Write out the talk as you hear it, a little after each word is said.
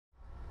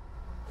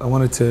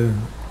wanted to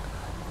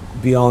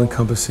be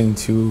all-encompassing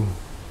to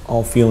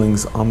all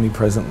feelings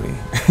omnipresently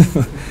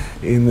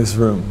in this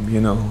room.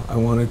 You know, I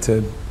wanted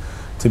to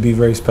be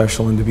very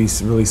special and to be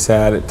really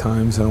sad at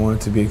times, and I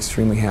wanted to be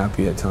extremely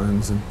happy at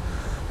times,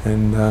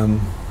 and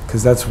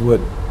because that's what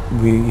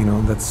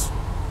that's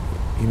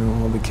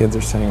all the kids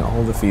are saying,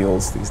 all the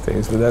feels these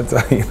days. But that's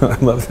I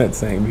love that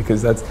saying,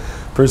 because that's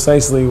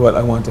precisely what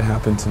I want to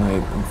happen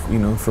tonight.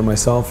 For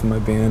myself and my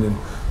band, and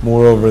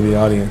moreover the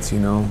audience.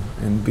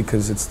 And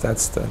because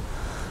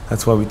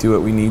that's why we do it.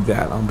 We need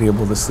that. I'll be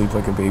able to sleep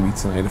like a baby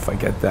tonight if I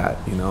get that.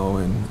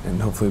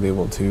 And hopefully they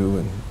will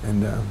too.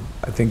 And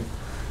I think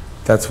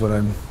that's what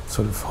I'm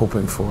sort of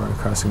hoping for and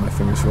crossing my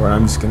fingers for. And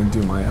I'm just going to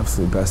do my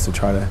absolute best to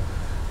try to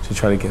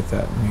get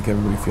that and make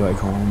everybody feel like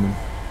home, and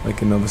like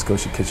a Nova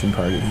Scotia kitchen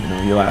party.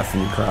 You laugh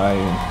and you cry,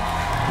 and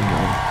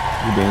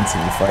you dance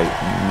and you fight,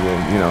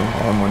 and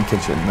all in one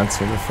kitchen. That's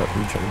sort of what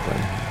we try to play.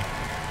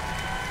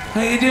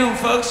 How you doing,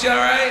 folks? You all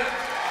right?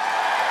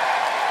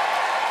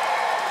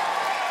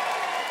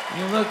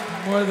 You look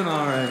more than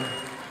all right.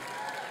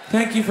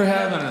 Thank you for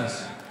having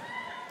us.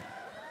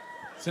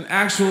 It's an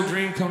actual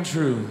dream come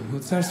true.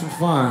 Let's have some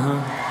fun,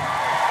 huh?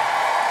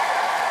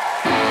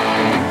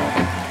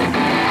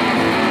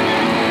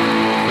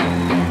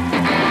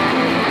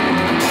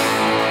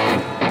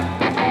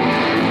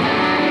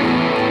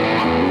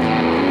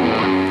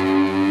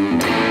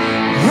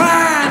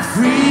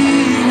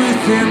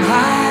 And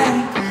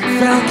high,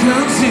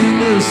 falcons in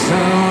the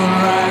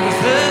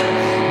sunrise.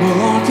 We're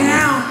on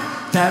down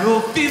that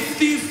old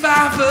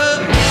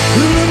 55er.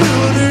 In the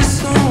middle of their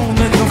song,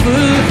 the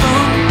comfort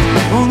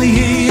hum on the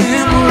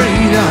AM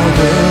radar.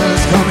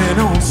 Bells coming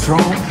on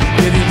strong,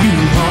 getting you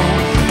home,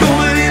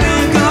 going in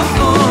and go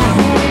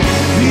home.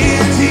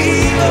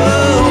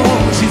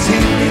 She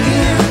take me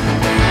in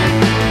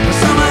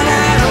some of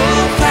that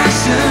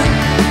old-fashioned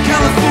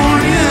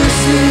California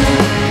sin.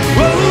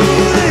 Whoa,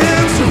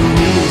 there's some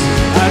rules.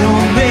 I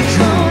don't make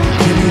them,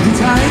 give me the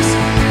ties,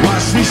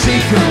 watch me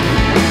shake them.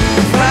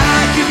 If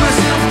I give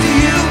myself to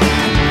you,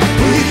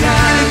 well, you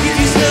gotta give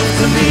yourself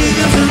to me.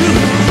 There's the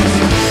rules,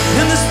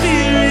 and the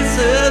spirits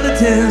of the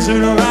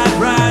desert are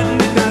riding,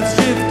 midnight's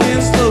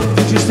drifting slow.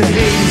 They're just a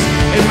haze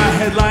in my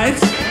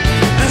headlights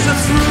as I'm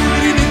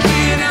swooning and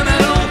keying down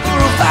that old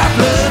 405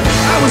 blood.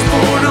 I was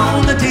born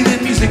on the day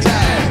that music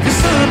died. The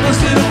sun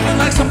busted open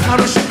like some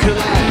powder should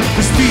collide.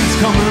 The speed's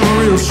coming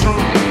real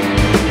strong.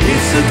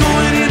 It's a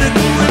going in, a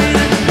going in,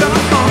 a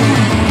going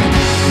home.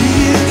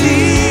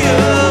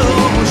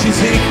 She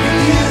take me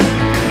in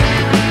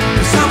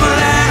some of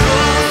that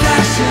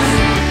old-fashioned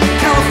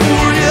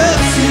California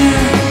sin.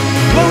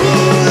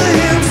 Oh,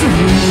 here's the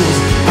rules.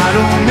 I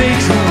don't make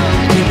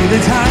them. Give me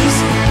the ties,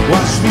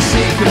 watch me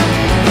shake them.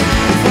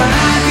 If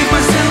I give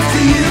myself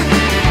to you,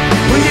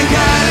 well, you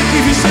gotta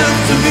give yourself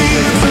to me.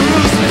 Here's the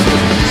rules.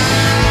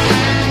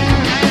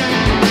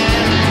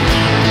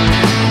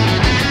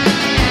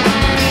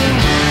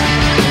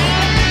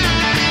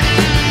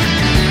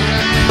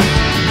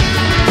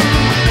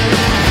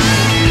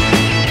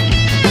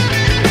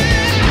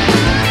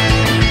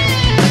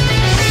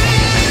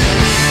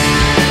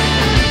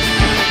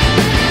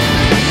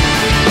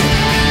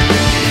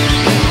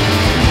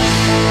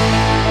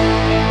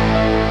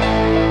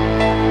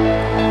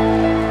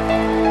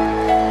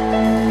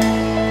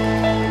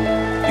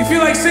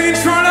 Singing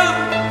Toronto.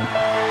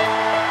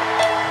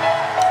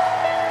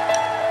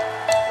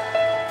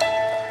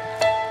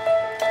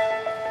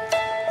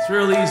 It's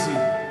real easy.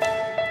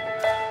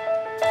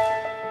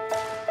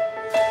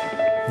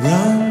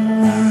 Run,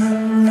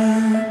 run,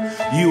 run,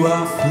 you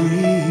are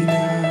free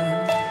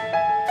now.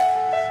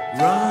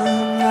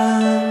 Run,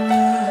 run,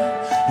 run,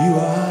 you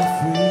are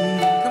free.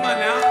 Come on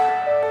now.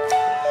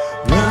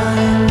 Run,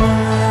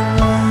 run,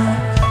 run,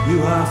 you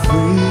are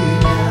free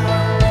now.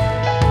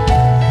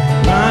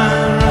 Run.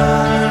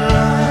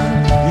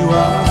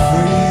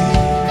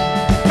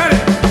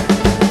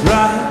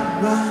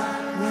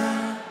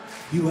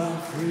 You are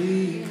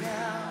free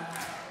now.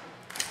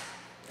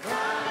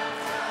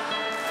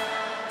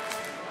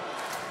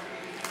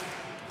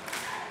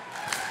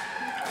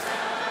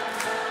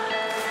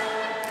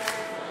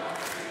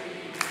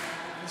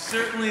 You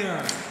certainly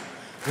are.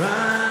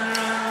 Run,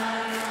 run,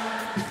 run.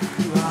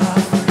 You are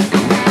free.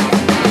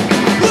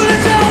 Well,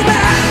 it don't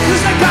matter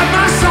 'cause I got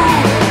my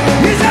song.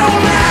 It don't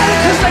matter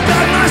 'cause I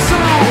got my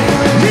song.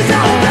 It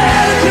don't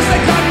matter 'cause I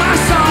got my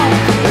song.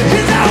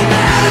 It don't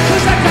matter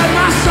 'cause I got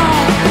my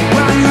song.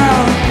 Well, you're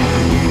out.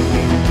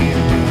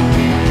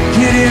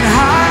 Getting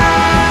high,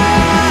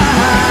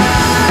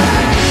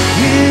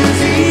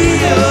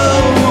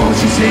 won't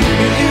you take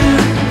me in?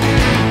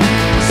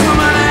 Some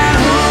of that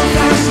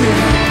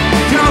old-fashioned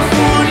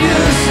California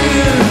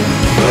sin.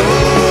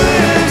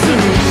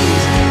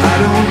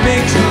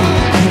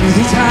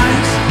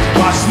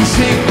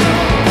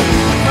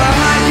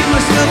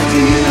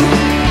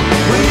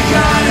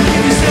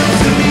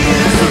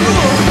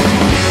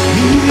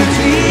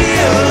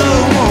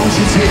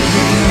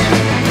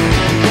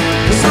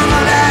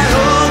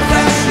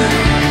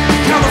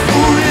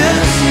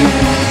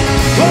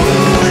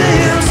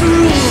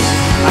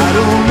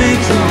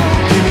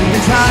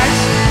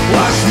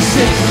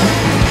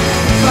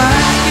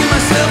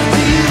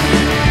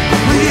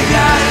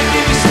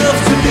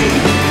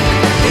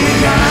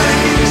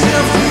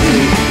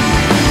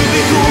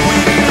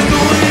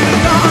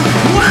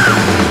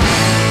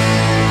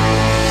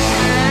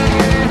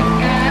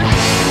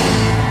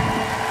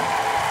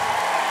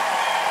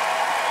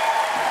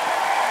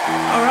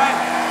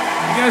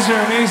 guys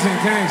are amazing.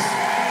 Thanks.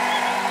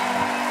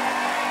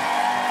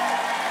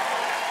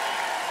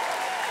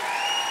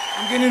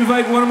 I'm going to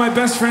invite one of my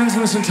best friends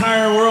in this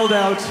entire world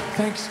out.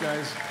 Thanks,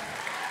 guys.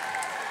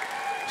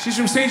 She's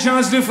from St.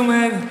 John's,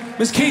 Newfoundland.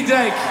 Miss Kate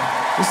Dyke.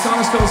 This song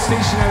is called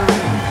Station at a Ring.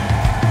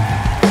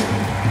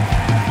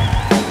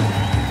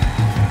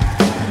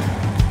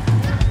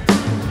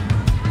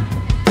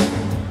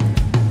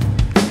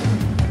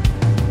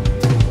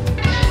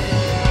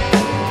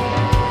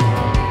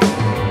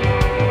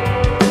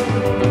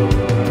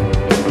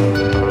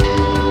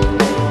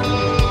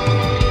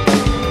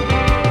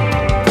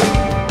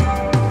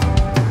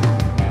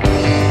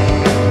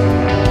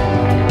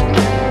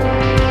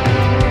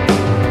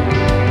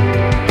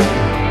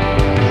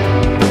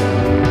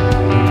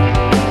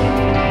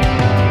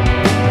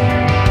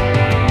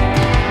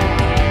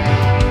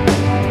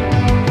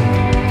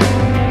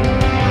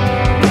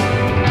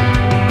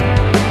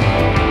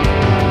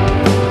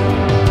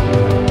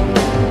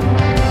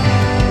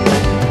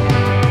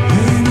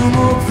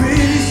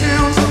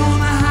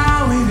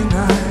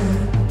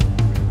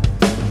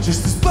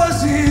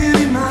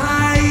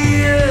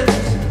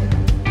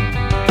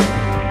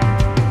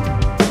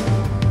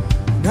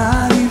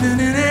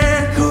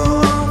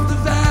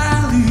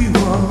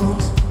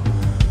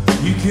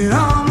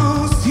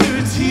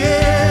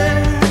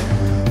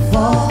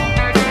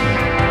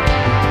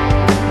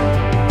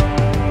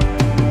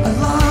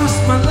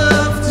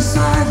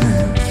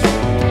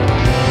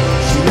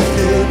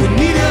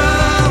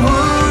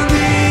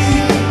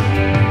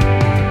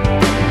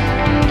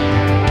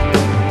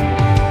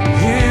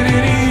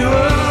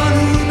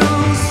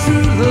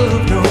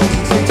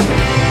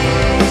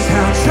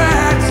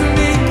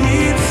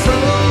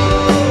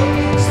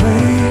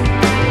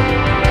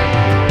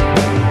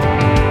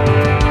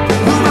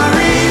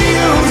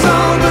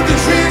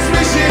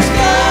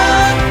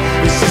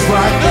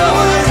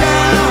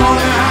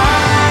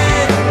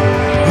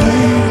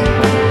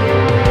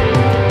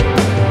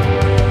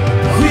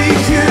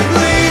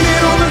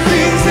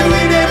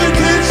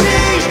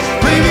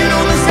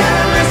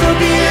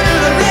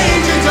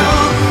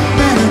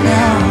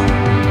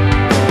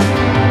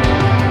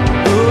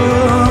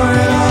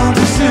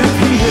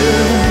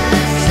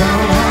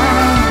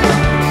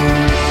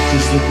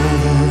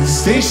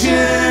 Station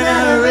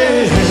at a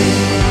range.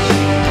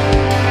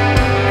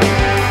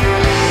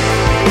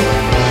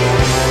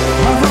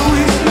 I've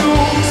always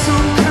known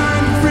some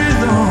kind of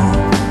rhythm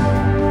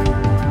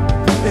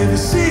ever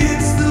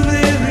since the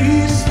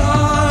very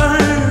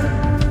start.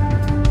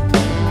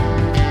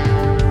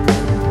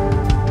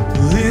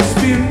 Well, it's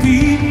been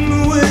beaten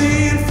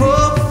away in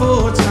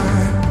 4/4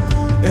 time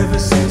ever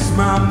since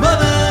my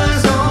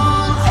mother's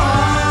own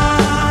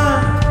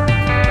heart.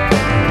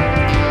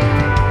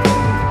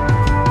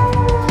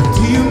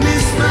 Do you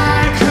miss my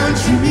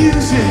country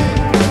music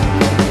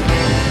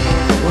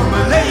or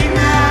my late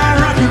night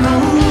rock and roll?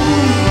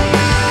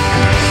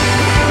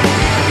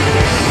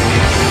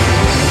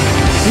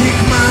 Take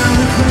my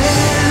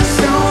request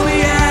on the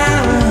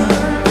hour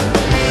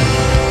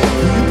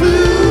for the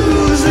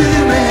blues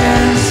rhythm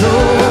and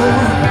soul.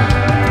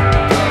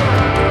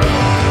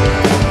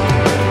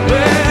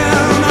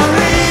 Well, my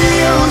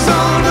radio's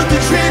on, but the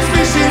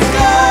transmission's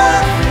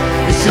gone.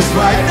 It's just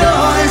white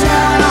noise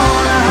out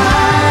on a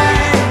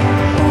highway.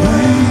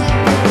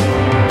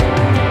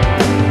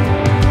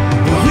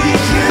 We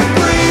can't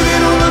blame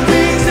it on the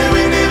things that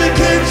we never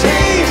could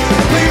change.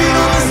 Blame it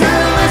on the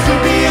satellites for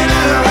being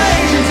out of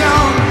range. It's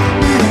on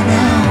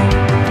now.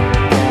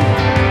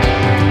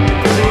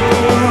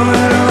 Oh,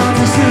 it all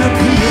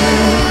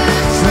disappeared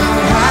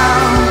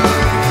somehow.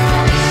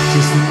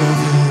 Just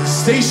another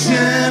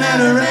station at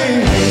a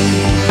range.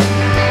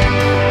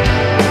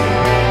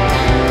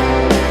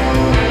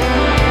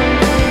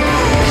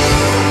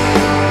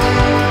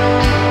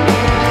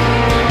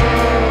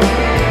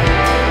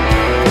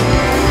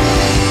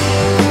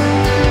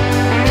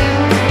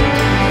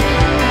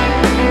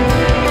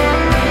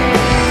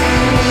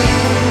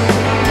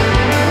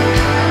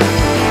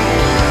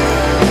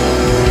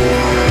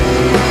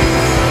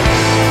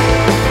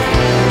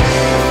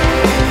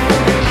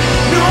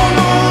 No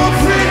more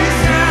pretty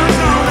sounds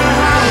on the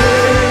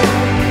highway.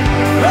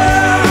 Oh,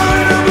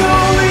 I'm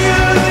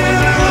lonelier than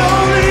the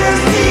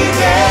loneliest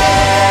DJ.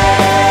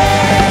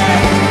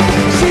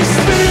 She's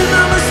spinning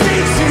my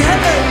mistakes in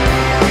heavy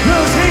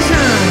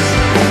rotations.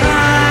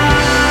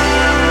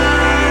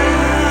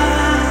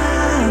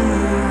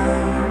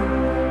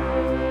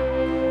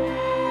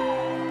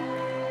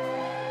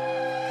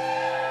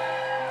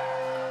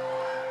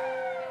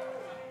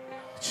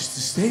 Just a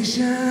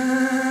station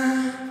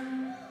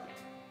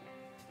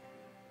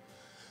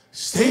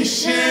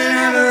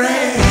at a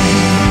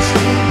range.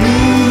 We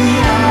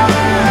are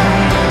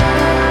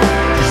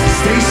just a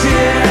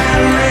station at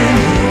a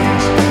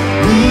range.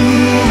 We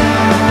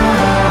are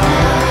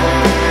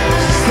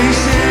just a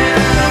station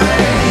at a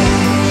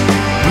range.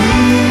 We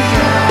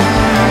are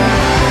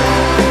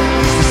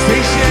just a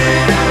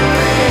station at a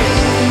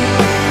range.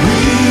 We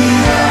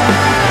are.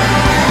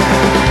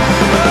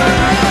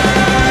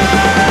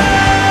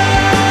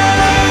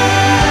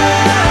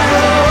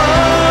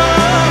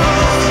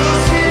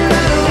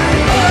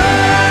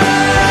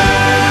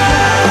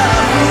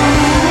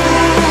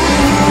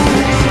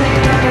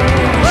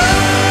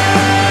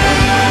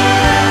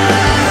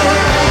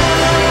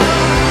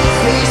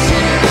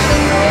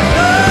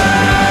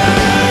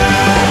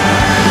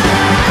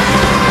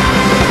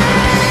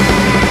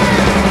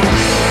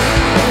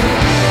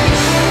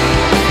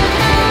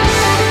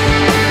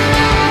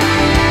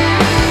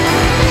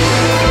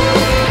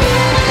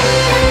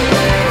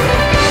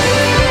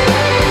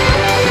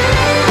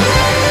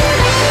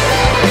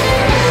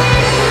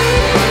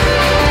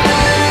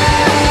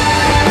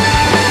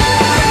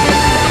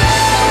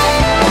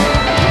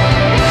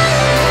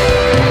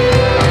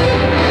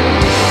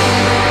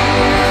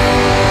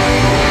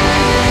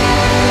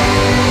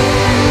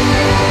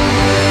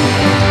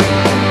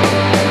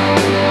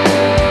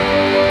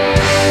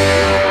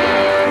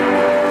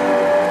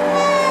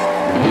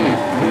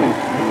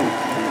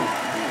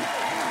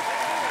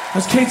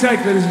 That's Kate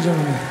Dyke, ladies and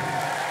gentlemen.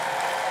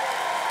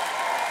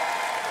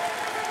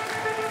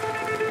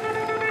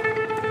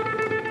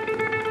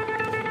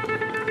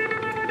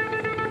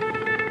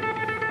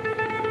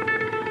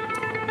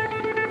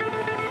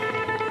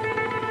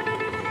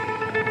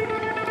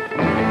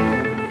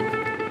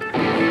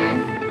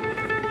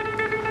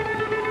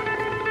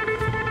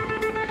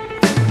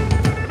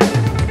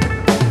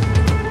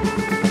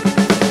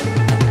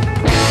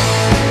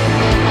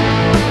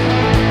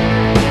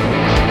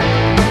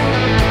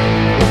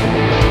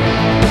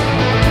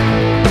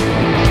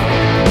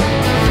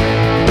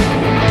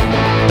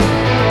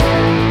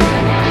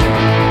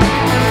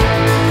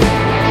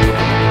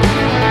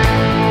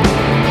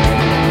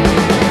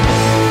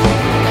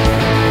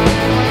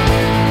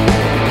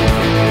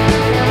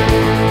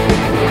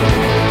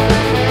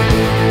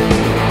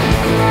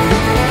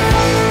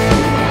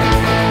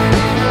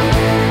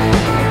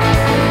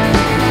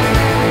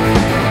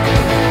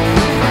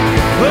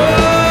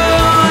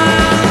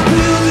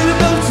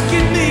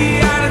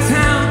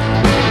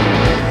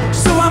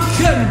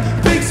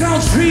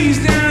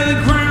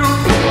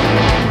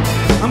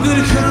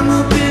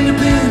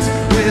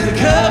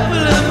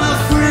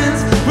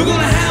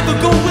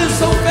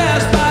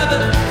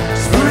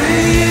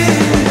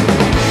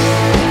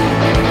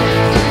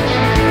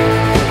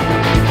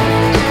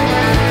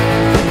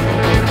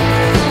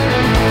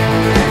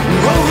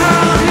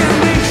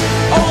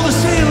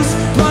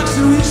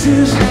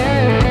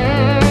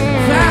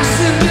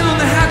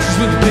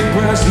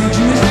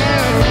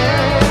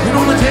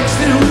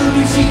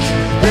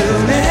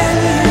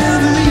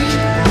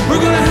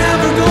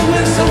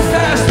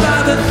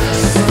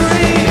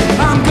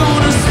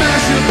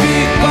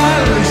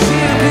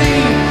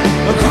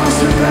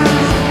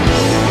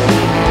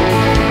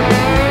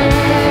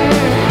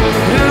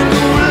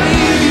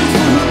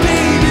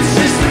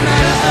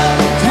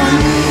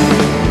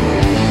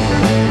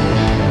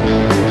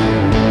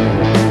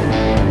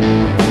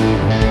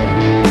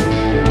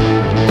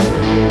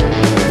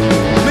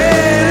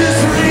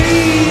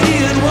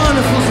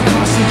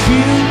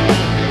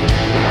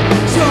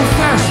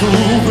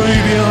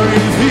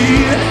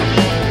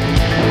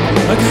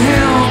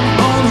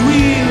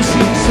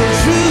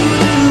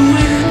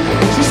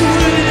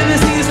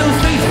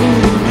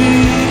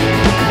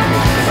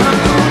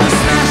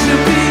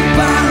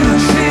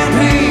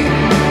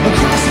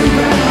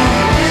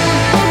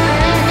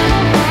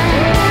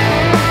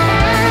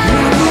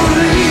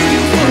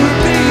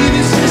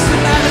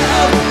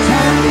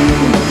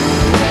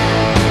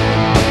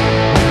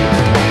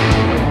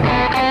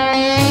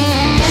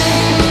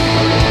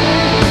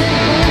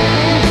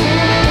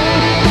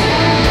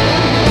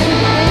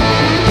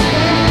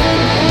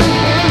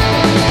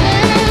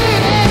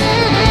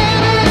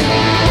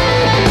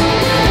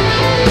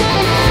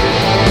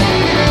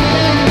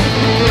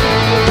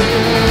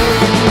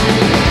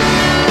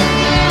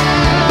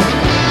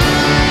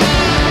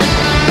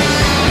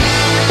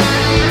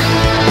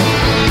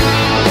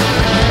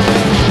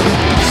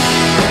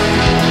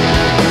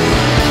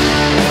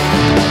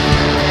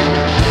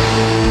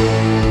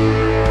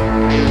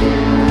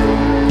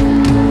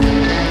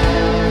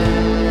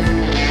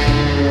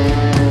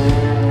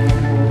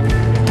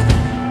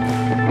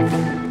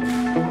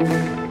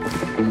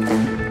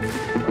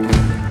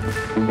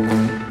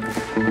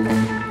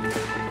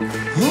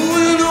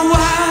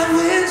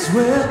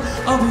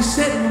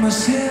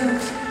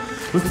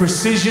 With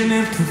precision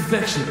and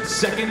perfection,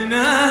 second to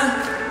none.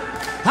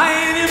 I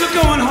ain't ever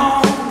going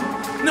home.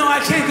 No,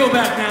 I can't go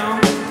back now.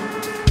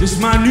 This is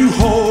my new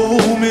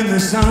home in the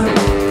sun.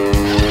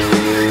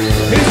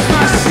 It's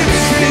my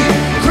city,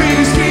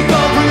 crazy street,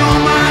 I'll bring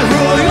on my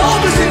Roy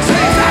Orbison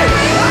tape.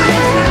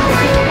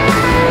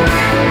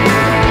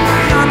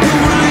 I'm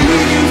gonna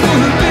leave you for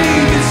the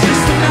babe. It's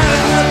just a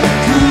matter of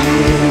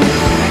time.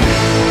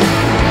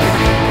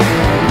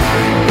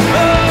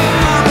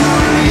 I'm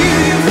gonna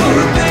leave you for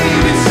a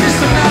babe. It's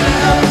just a matter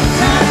of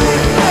time.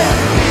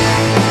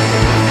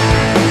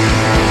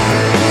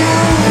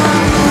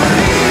 I'm gonna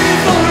leave you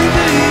for a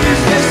babe.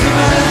 It's just a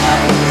matter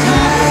of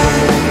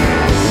time.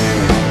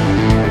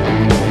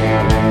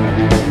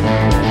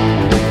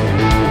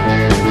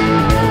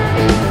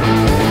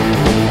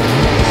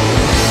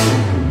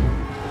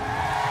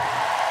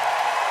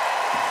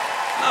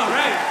 All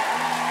right.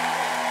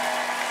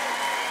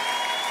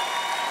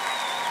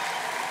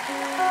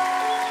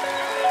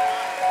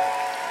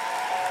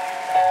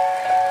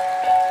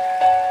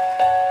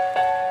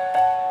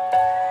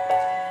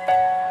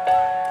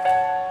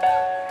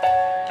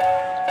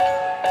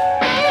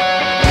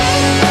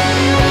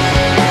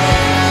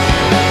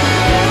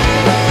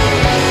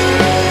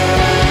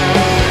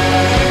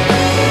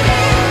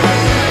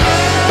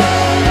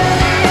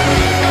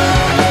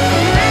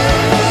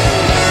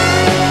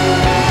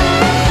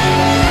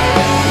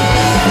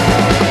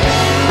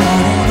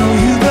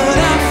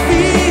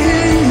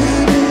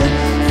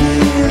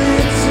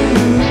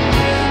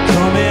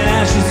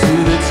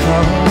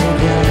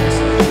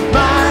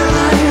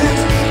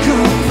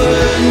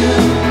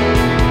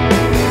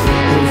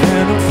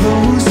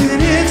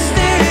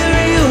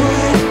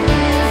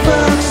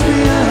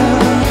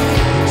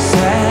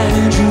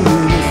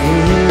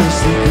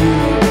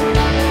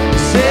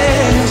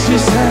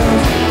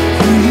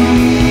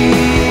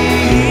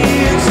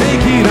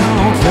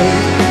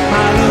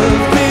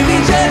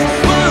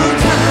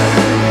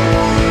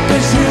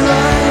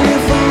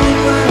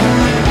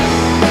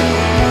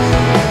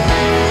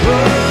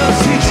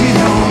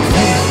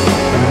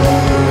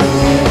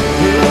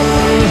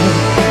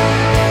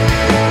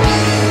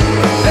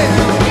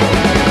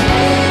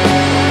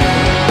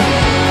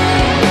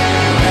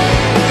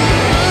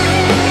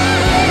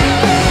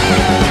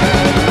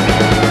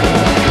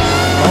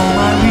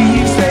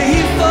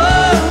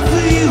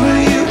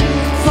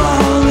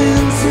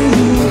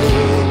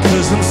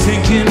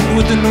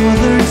 with the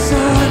northern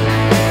sun.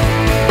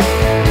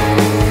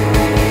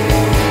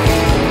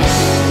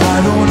 I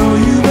don't know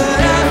you, but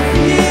I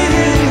feel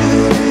it.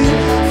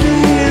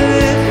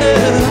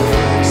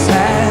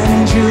 Sad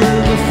angel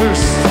of the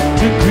first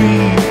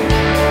degree.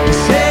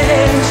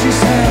 Set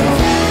yourself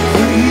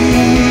free.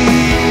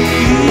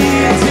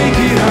 I take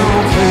it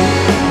on faith,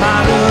 my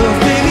love,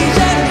 baby,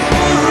 just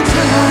one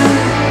time.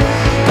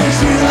 Put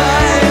your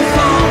life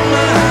on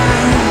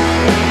mine.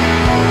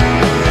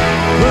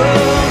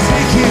 Oh,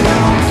 take it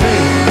on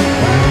faith.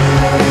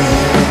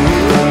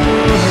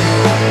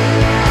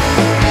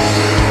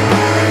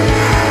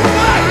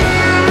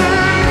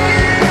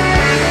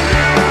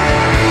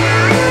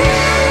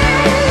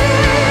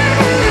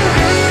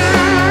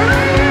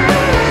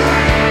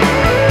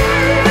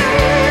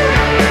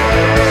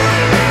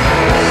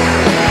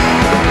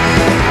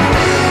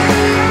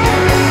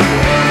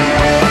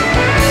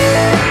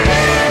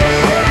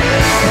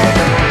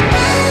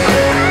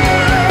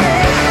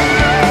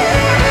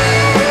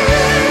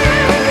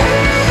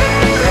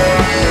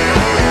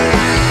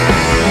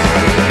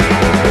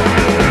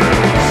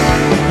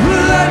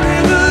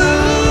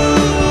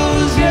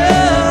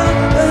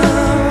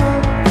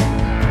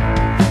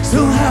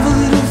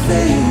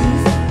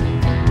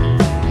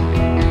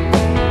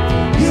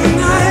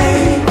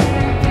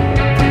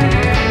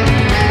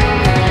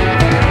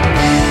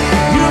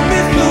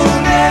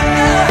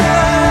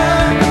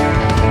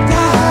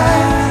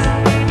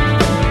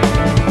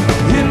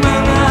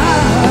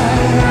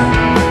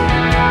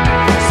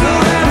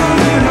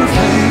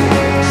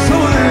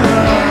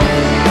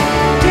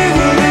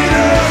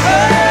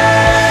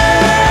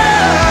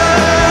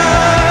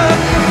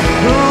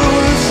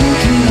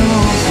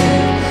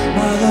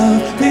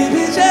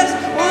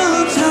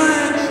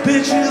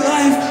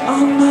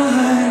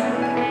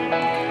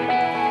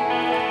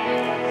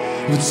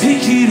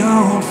 Take it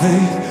on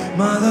faith,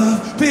 my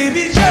love,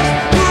 baby, just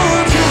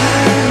one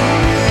time.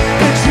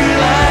 Bet your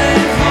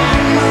life on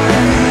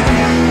mine.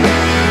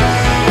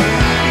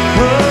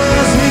 Oh,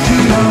 take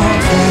it on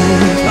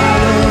faith, my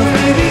love,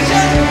 baby,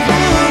 just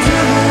one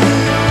time.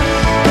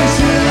 Bet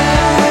your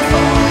life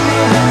on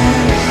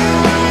mine.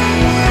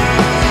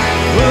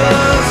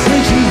 Oh,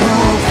 take it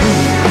on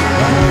faith.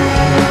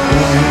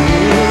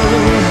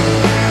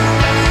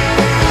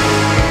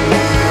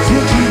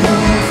 Take it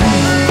on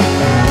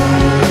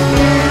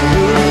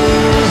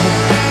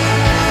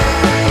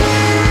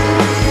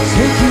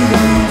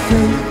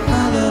faith.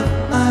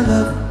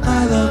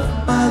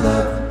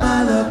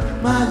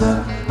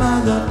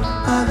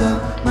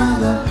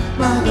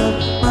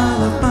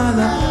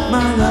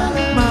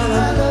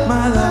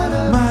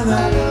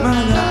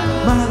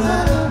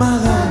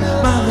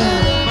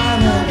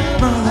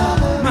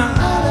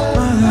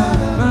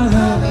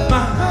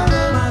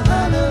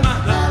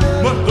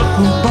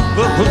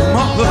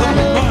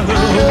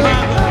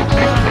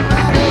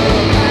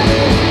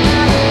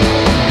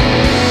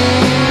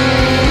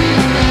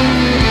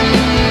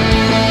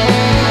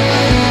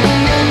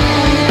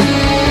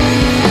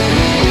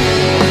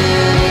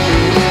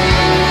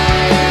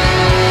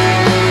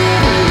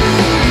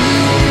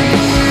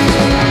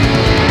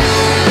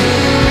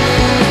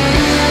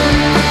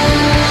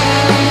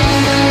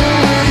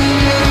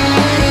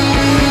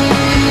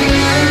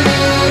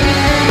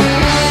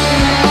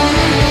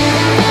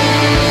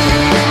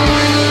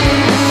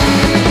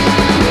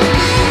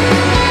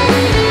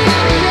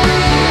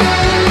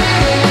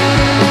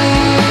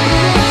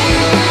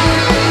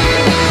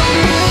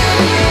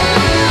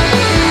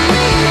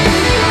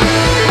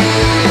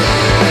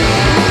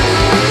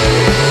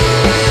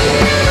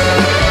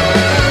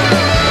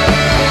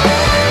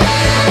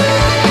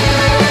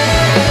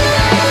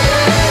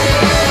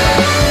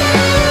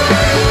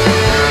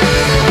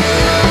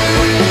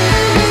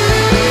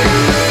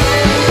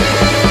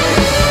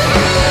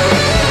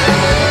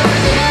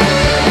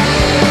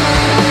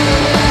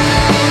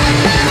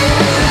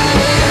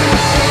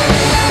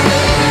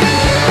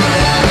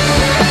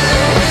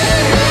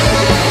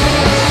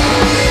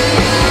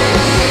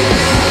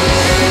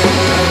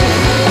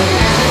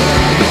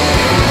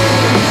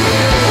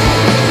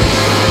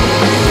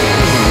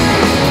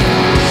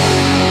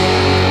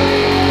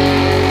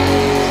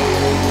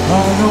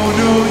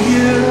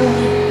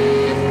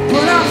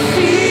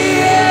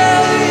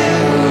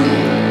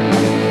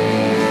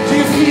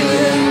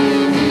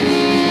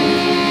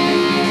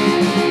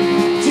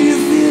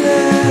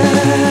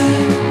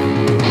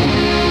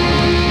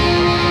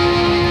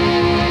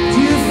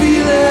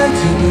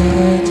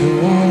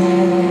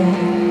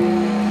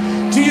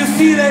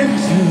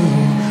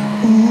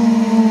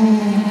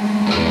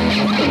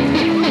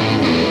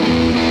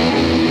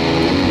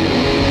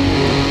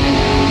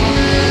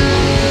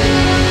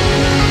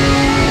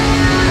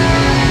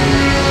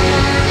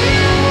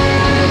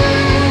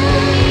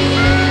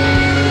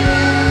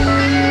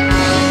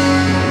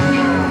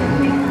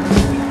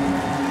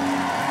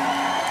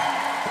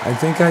 I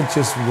think I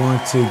just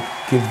want to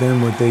give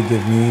them what they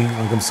give me.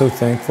 Like, I'm so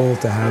thankful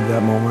to have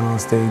that moment on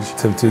stage,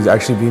 to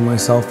actually be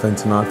myself and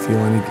to not feel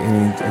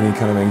any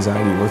kind of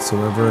anxiety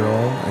whatsoever at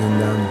all.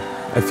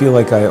 I feel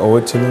like I owe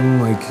it to them.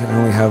 Like I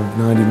only have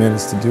 90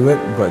 minutes to do it,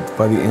 but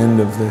by the end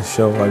of the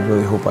show, I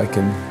really hope I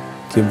can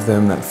give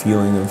them that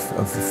feeling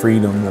of the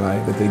freedom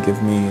that they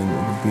give me,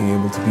 and being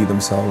able to be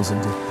themselves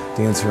and to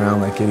dance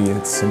around like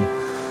idiots. And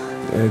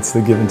it's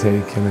the give and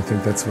take, and I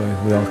think that's why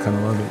we all kind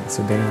of love it. It's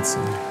a dance.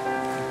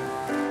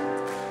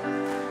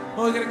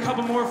 Well, we got a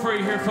couple more for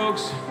you here,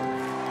 folks.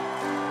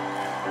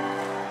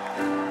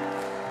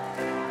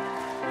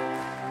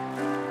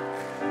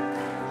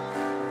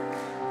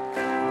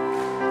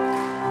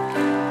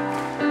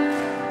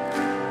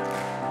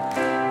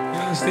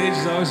 The stage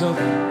is always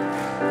open.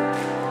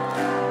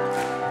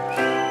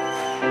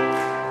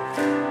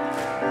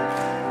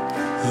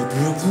 I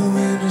broke the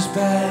windows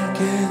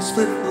back and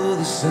split for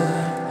the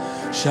sun.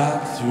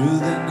 Shot through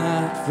the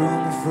night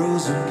from a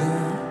frozen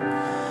gun.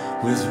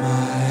 With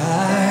my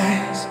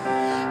eyes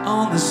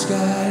on the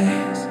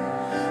skies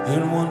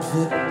and 1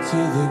 foot to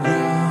the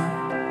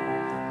ground.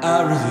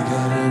 I really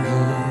gotta go.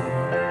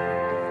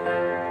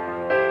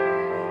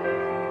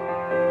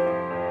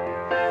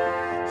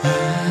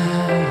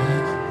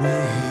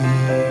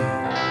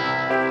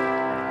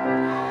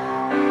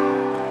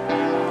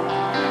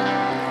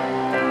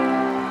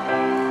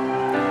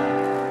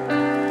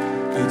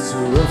 It's a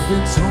rough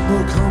and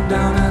tumble come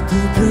down at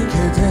the break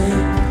of day.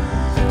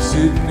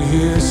 Sitting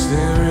here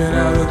staring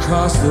out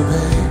across the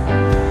bay.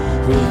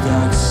 With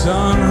that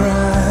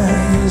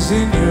sunrise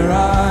in your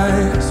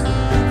eyes,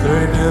 there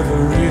ain't never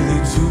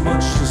really too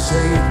much to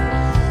say.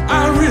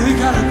 I really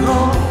gotta go.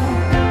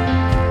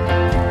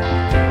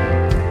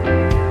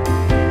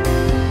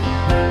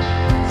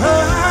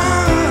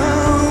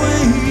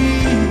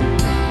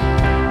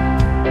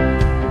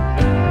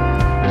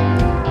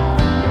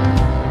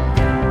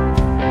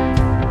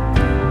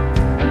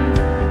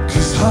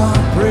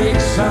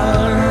 Heartbreaks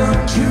are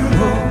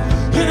uncurable.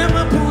 Hit him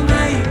up all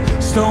night,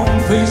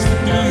 stone-faced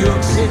in New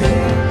York City,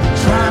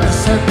 trying to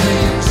set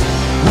things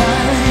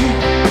right.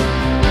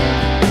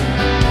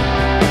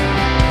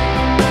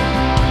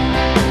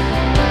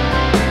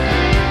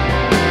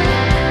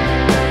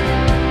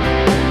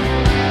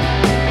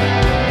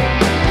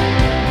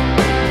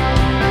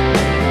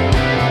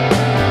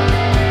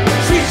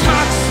 She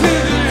talks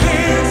with her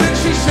hands and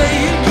she's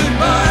saying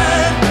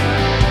goodbye.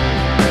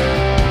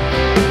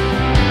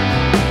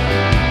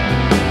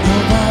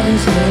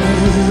 Nobody's gonna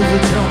ever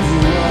tell me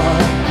why.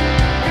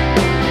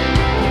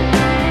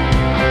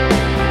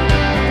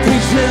 They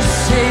just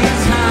say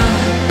time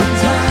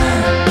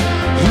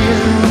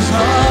heals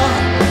all.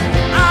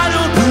 I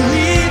don't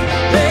believe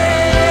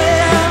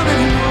them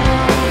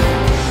anymore.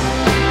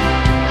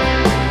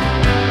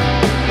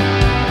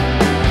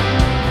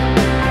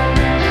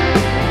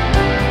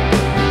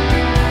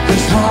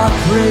 These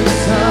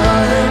heartbreaks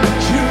are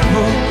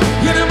incurable.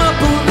 Hit 'em up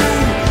all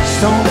night,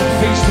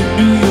 stone-faced in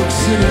New York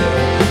City,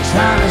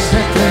 trying to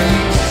set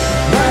things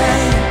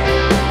right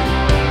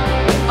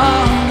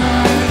all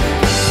night,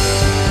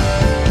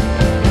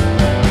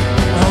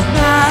 all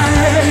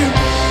night.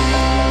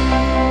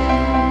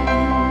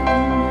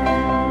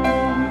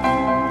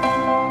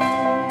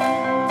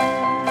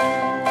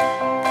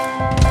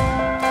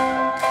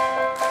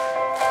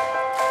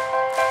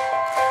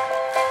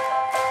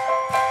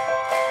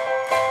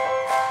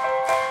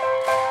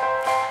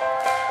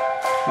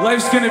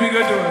 Life's gonna be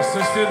good to us.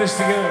 Let's do this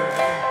together.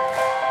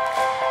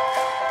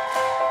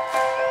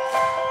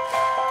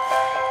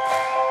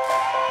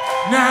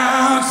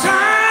 Now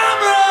time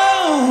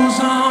rolls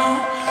on,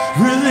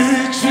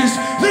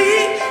 religiously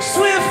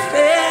swift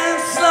and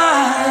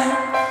sly.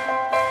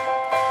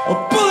 A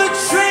bullet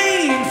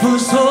train for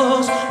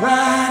souls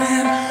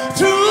riding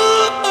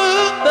through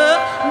the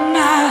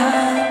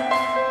night.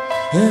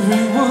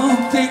 Everyone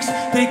thinks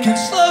they can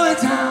slow it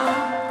down.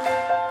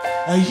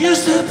 I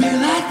used to be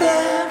like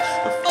that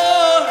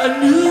before I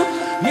knew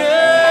you.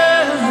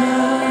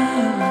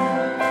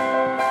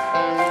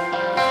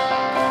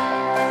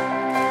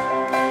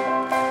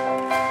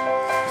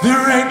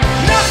 There ain't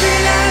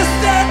nothing as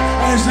dead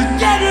as a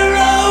dead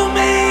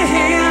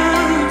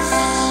romance.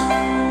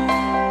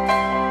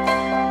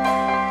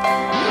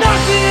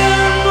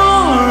 Nothing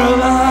more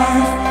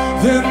alive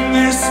than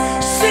this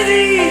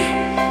city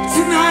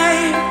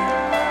tonight.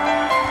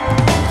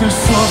 There's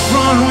soft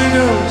front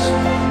windows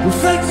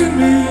reflecting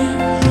me.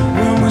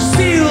 When we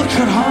steel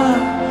cut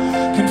hard,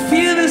 can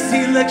feel this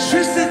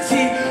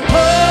electricity.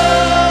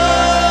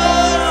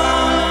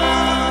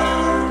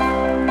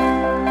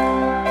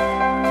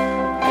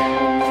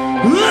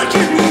 Look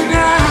at me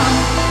now,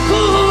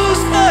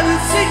 who's gonna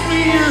take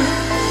me in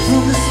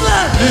from this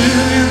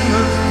lightning in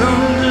the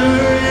thunder?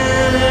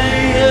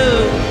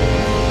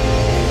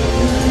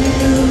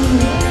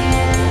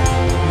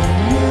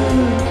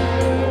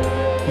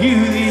 You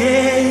the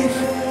eighth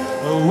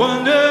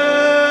wonder.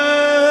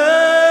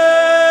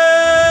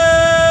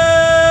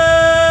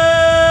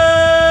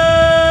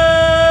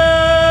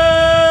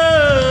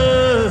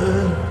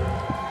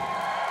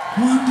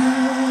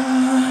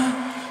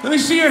 Let me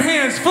see your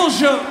hands, full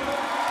show.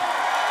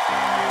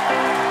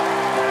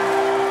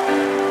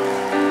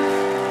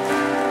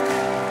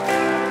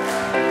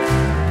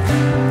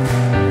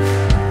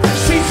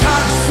 She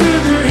talks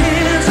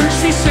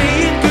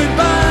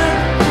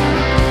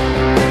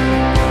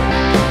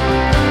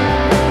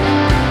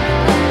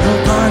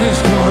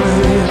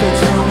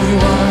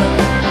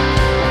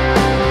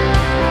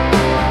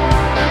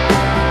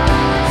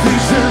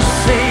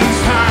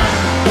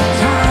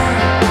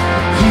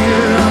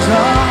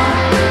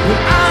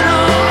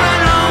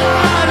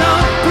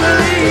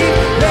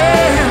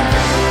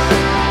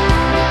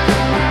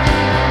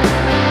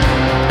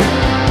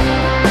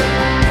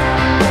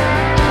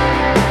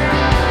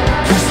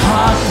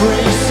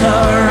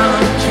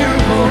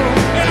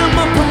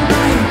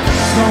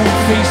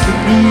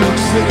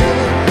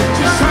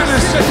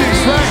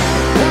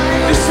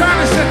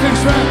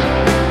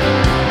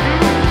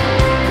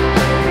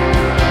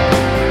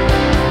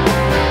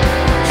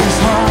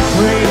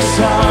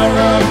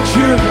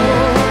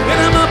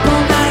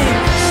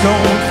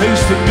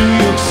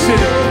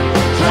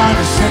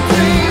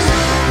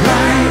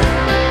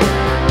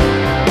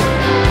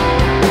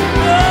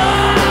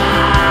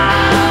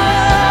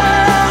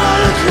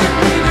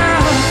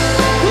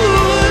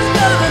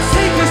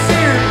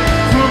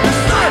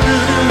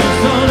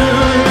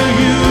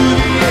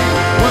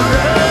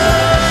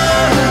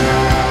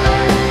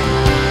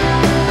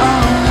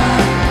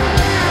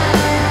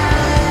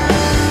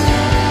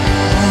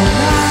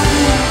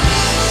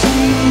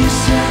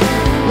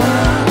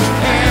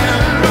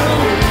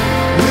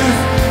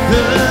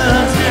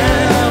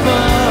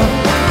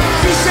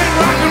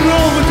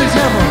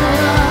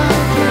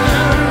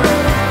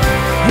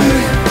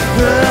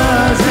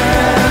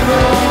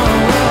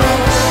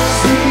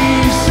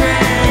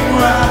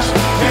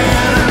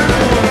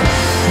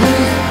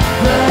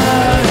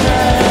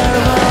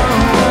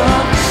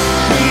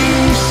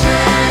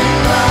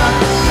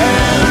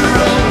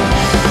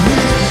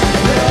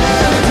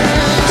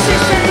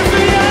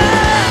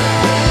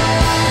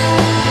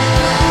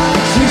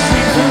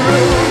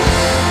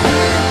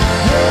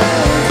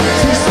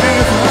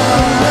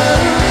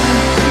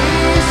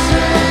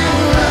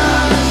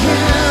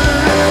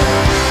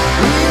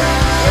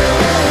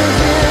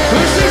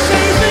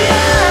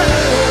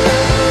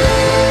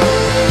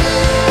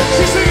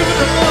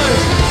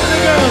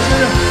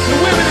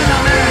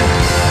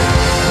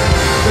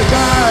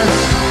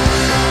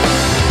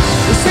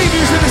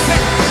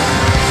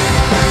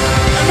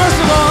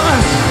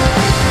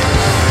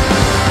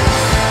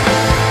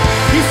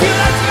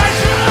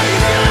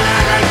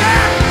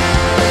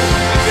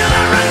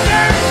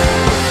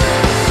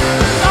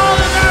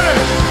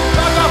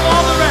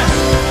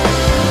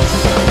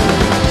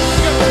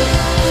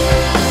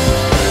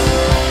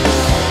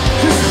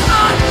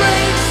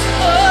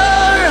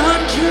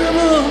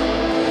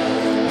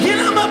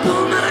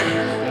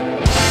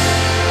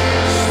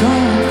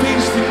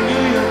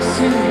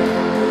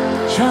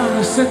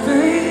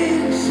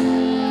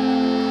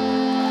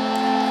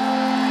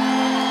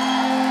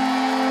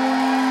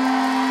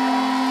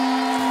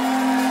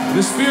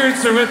The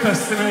spirits are with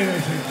us tonight,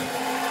 I think.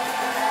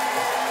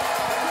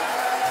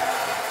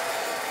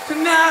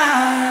 Tonight.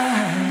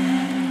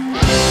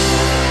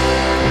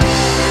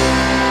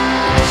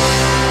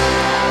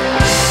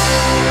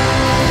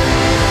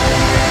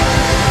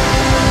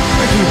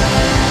 Thank you.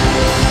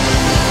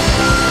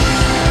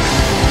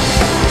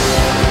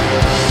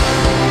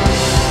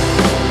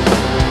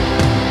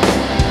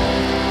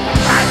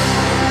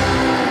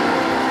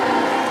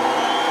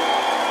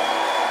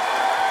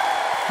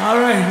 All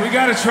right, we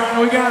got it,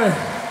 Toronto. We got it.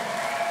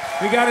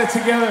 We got it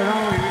together,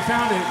 don't we? We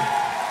found it.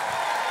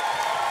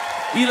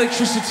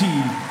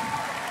 Electricity.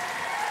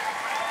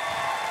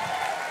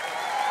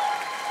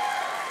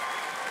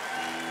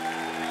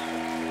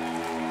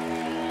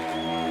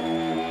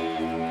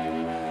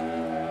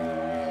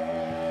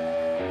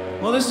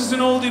 Well, this is an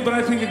oldie, but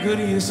I think a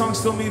goodie. This song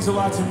still means a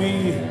lot to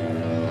me.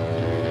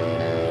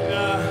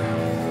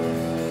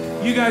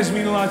 You guys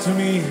mean a lot to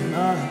me.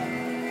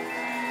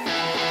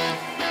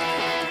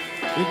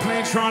 Been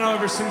playing Toronto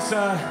ever since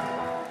I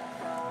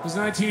was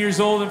 19 years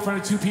old in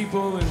front of 2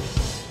 people, and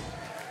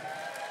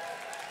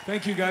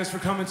thank you guys for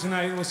coming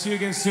tonight. We'll see you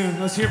again soon.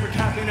 Let's hear it for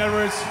Kathleen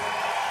Edwards.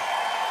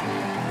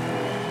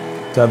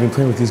 So I've been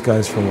playing with these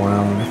guys for a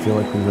while, and I feel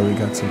like we really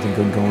got something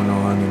good going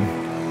on.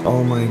 And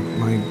all my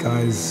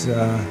guys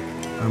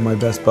are my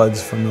best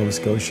buds from Nova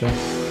Scotia,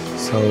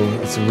 so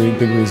it's a really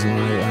big reason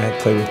why I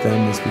play with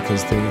them is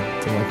because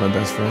they're like my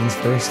best friends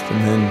first,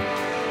 and then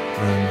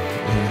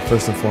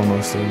first and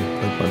foremost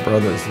they're like my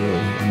brothers really,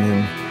 and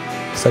then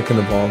second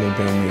of all they're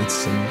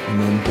bandmates, and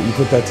then but you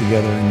put that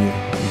together and you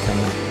kind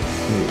of,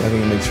 I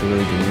think it makes for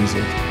really good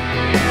music.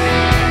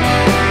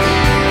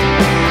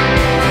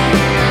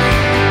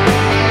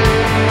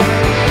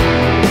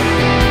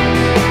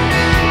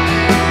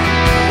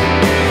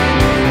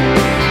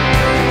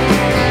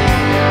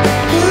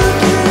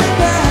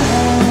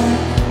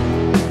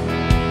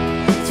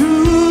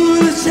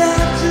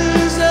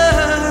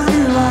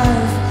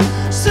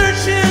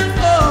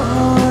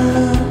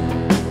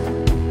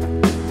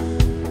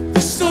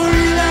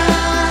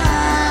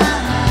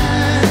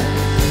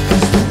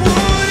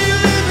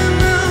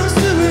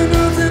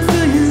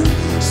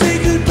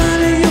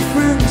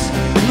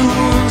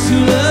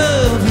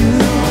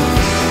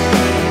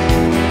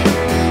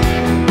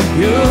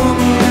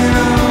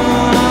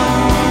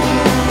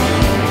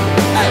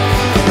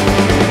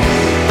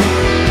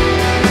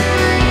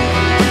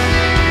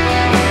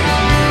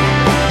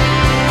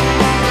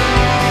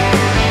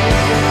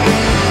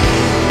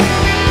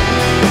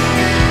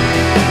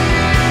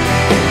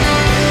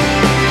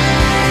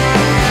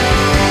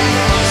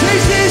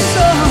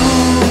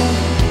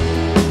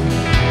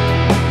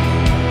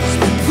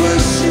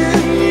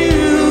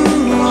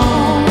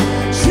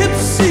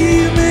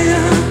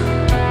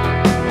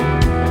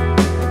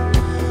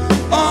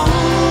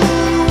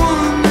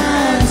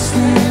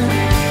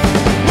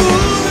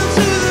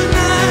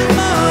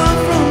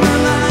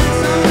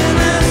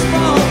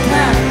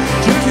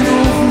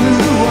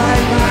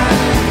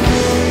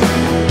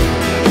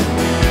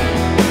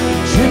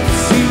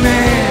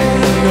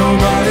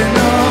 Nobody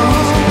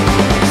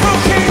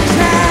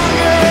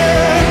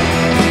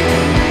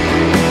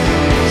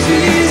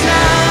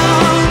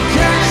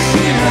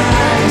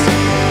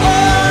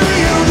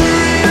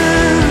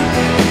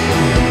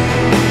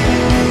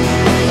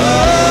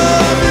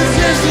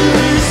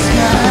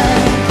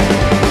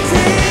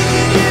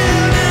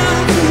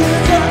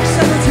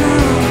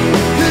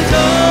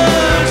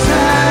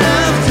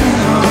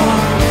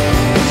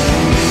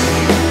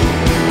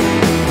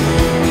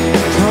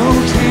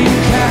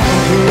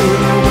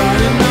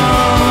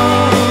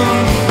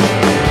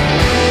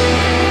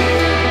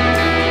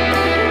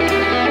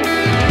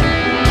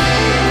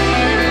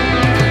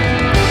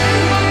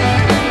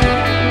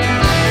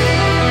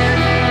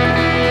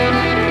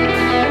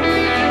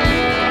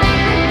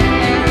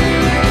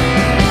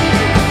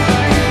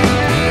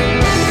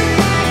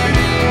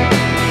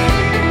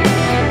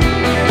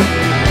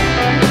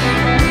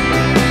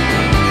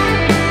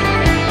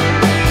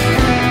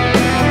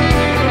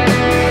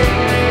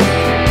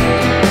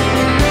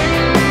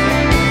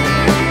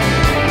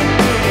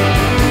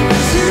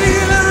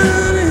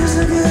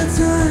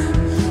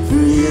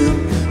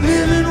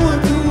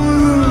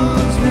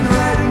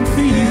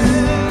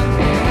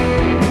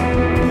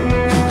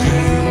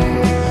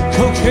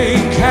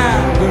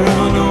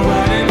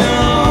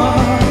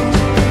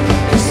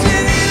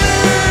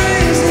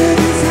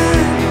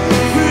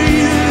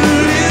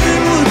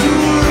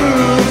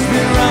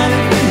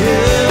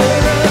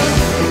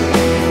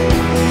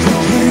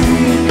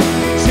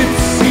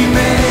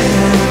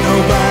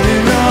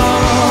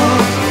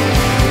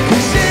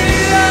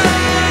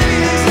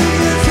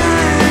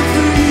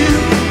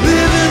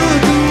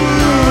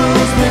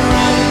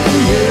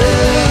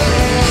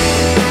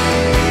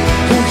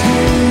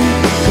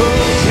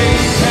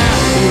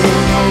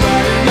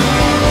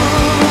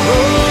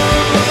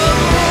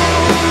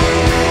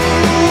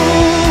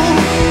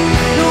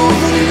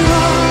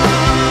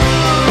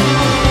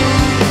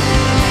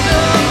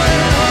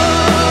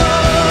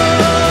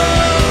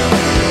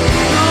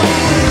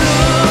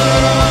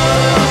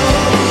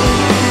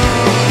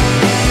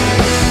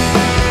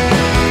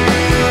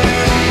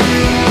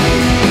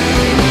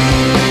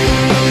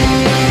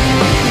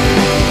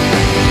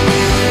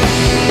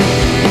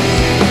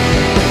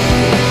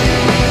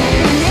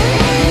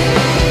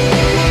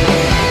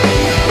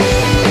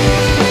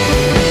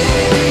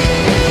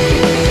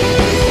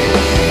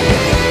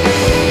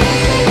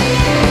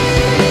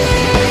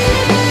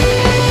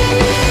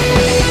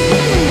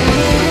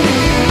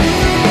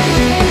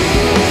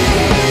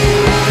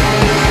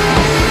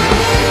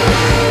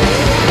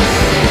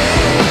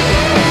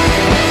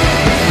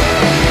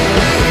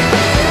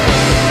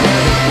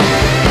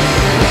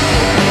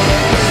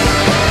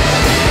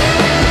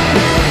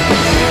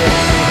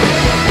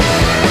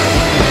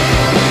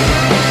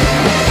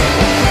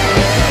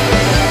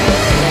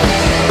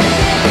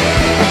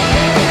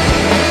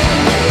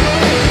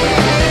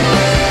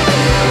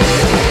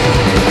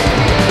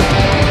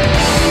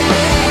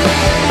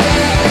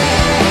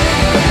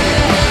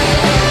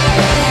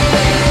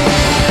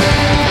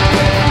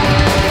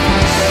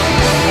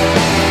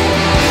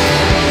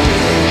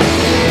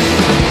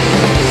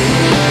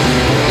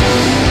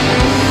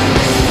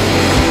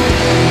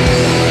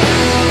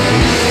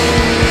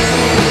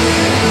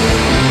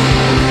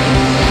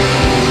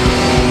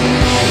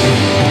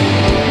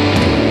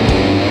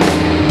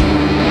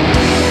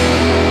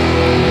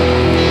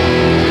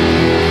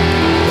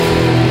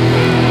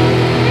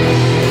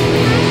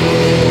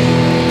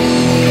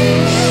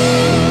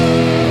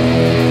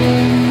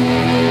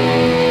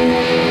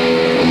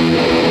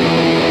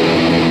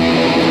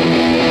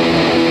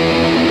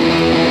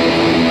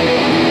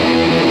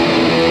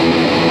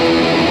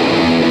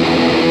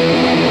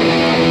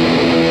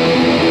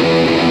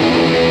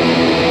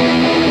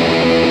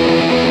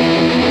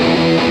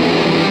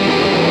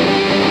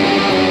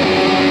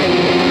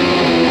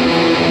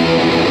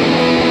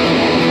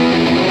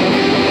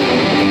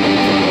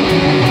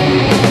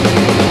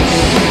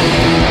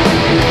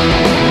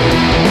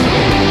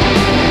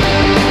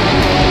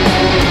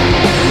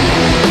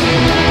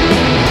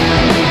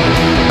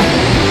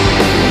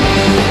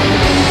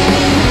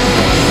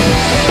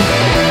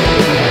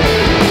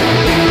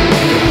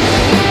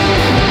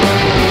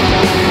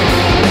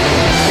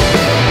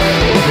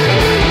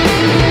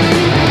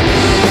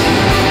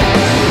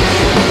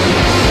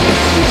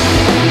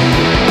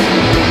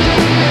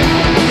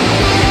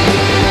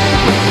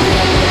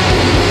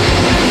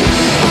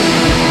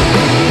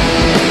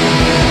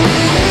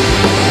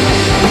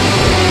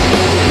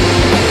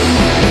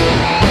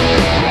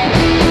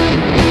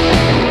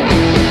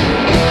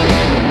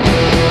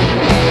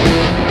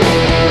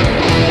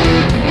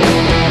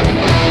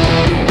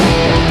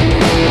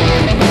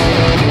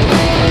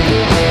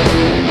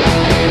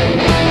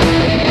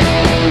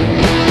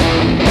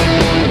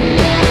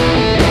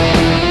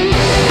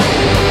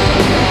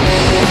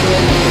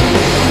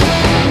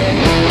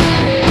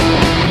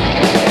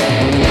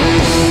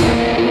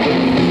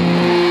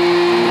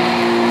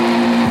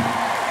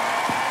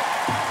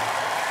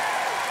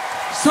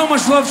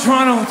Much love,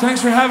 Toronto. Thanks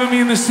for having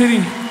me in the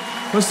city.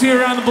 We'll see you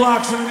around the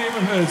blocks and the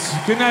neighborhoods.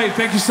 Good night.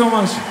 Thank you so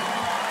much.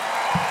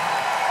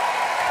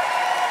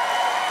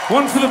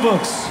 One for the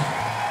books.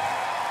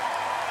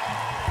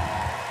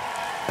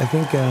 I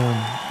think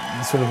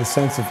sort of a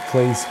sense of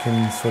place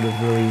can sort of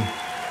really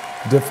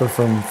differ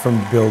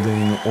from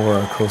building or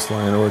a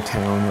coastline or a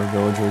town or a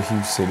village or a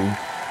huge city.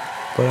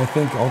 But I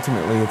think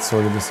ultimately it's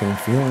sort of the same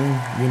feeling,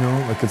 you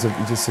know, like it's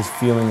just this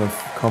feeling of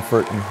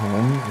comfort and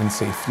home and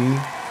safety,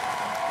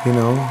 you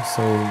know.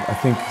 So I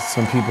think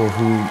some people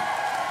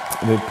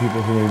the people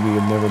who maybe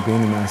have never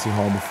been to Massey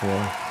Hall before,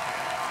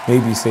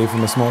 maybe say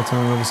from a small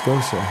town in Nova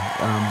Scotia,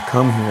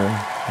 come here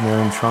and they're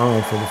in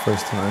Toronto for the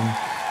first time,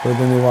 but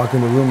then they walk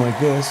into a room like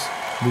this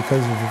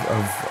because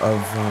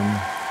of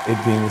it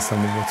being the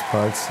sum of its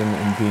parts and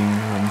being,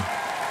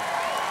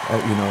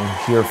 you know,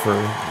 here for.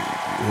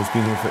 It's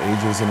been here for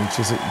ages, and it's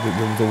just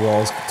the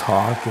walls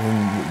talk,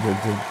 and you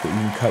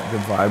can cut the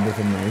vibe with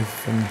a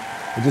knife, and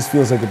it just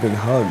feels like a big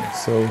hug.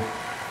 So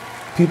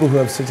people who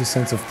have such a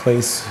sense of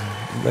place,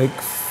 like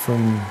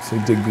from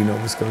say Digby,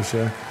 Nova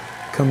Scotia,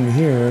 come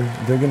here,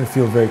 they're going to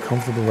feel very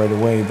comfortable right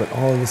away. But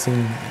for all the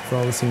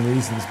same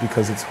reasons,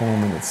 because it's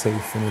home and it's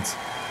safe and it's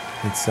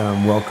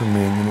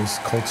welcoming and there's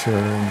culture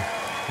and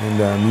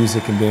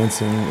music and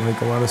dancing, like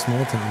a lot of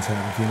small towns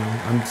have, you know.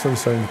 I'm sort of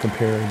starting to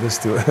compare this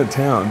to a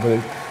town, but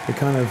it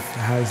kind of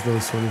has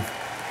those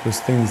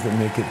things that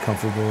make it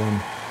comfortable,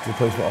 and it's a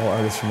place where all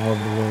artists from all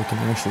over the world can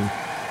actually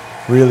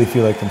really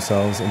feel like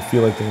themselves and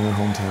feel like they're in their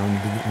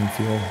hometown and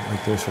feel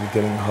like they're sort of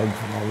getting a hug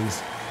from all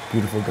these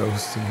beautiful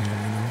ghosts in here,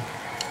 you know.